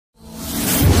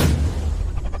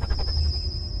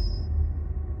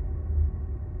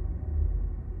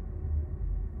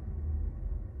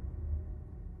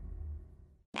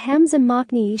Hamza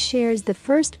shares the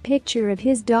first picture of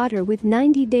his daughter with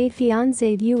 90-day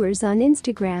fiancé viewers on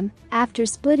Instagram after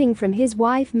splitting from his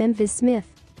wife Memphis Smith.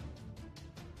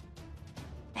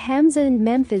 Hamza and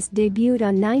Memphis debuted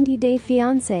on 90-Day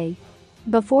Fiancé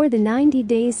before the 90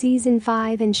 Day Season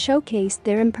 5 and showcased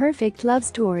their imperfect love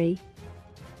story.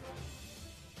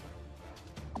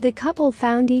 The couple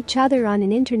found each other on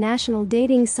an international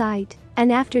dating site,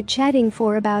 and after chatting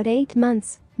for about 8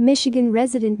 months, Michigan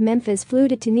resident Memphis flew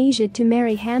to Tunisia to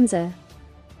marry Hamza.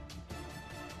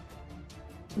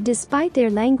 Despite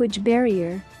their language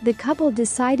barrier, the couple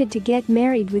decided to get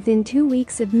married within 2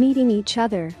 weeks of meeting each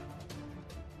other.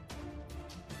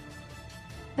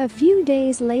 A few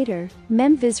days later,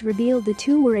 Memphis revealed the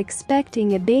two were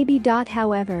expecting a baby.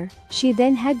 However, she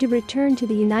then had to return to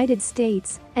the United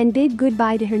States and bid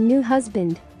goodbye to her new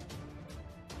husband.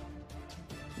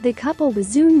 The couple was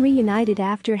soon reunited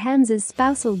after Hamza's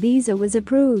spousal visa was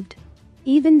approved.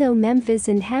 Even though Memphis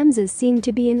and Hamza seemed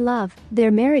to be in love, their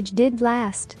marriage did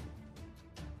last.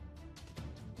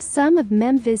 Some of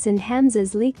Memphis and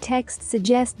Hamza's leaked texts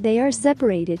suggest they are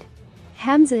separated.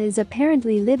 Hamza is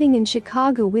apparently living in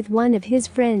Chicago with one of his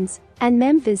friends, and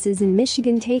Memphis is in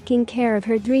Michigan taking care of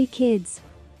her 3 kids.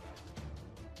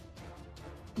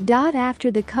 After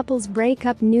the couple's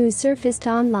breakup news surfaced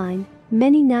online,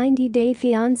 many 90-Day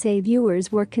Fiancé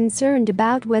viewers were concerned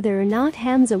about whether or not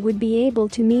Hamza would be able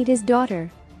to meet his daughter.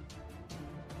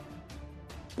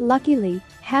 Luckily,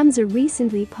 Hamza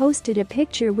recently posted a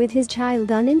picture with his child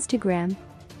on Instagram.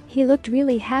 He looked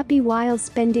really happy while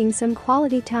spending some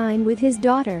quality time with his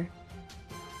daughter.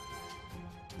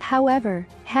 However,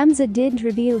 Hamza didn't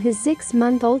reveal his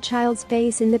 6-month-old child's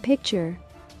face in the picture.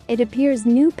 It appears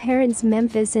new parents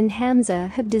Memphis and Hamza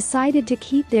have decided to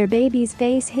keep their baby's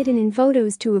face hidden in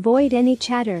photos to avoid any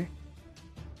chatter.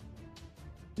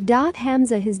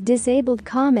 Hamza has disabled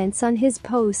comments on his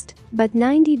post, but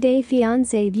 90-Day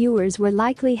Fiancé viewers were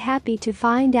likely happy to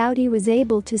find out he was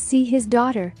able to see his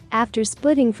daughter after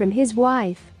splitting from his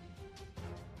wife.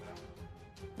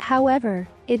 However,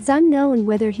 it's unknown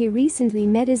whether he recently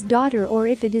met his daughter or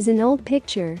if it is an old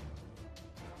picture.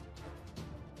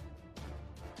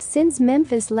 Since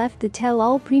Memphis left the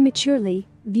tell-all prematurely,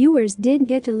 viewers didn't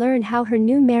get to learn how her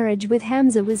new marriage with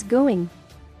Hamza was going.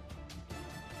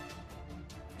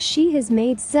 She has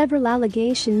made several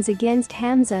allegations against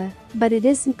Hamza, but it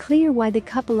isn't clear why the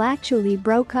couple actually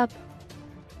broke up.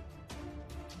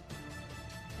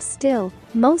 Still,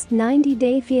 most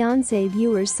 90-Day Fiancé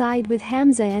viewers side with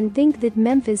Hamza and think that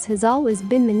Memphis has always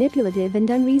been manipulative and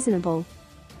unreasonable.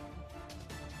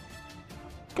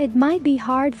 It might be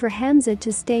hard for Hamza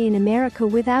to stay in America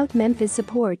without Memphis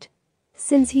support.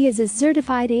 Since he is a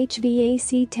certified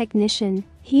HVAC technician,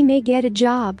 he may get a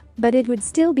job, but it would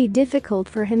still be difficult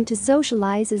for him to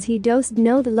socialize as he doesn't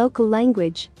know the local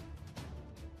language.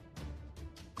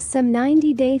 Some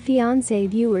 90-Day Fiancé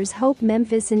viewers hope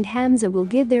Memphis and Hamza will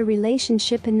give their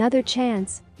relationship another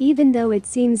chance, even though it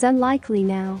seems unlikely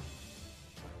now.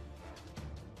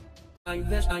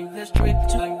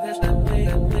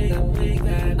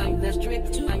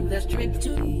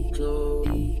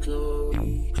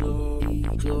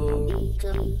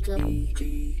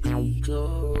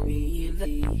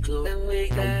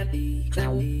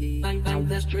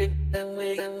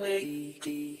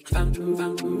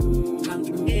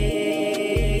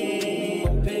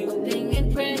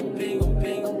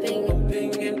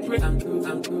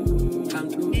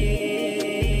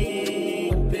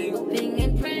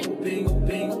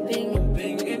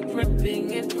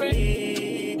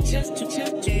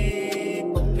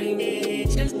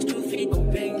 Just to feed,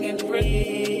 hoping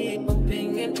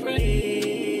and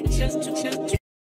pray, just to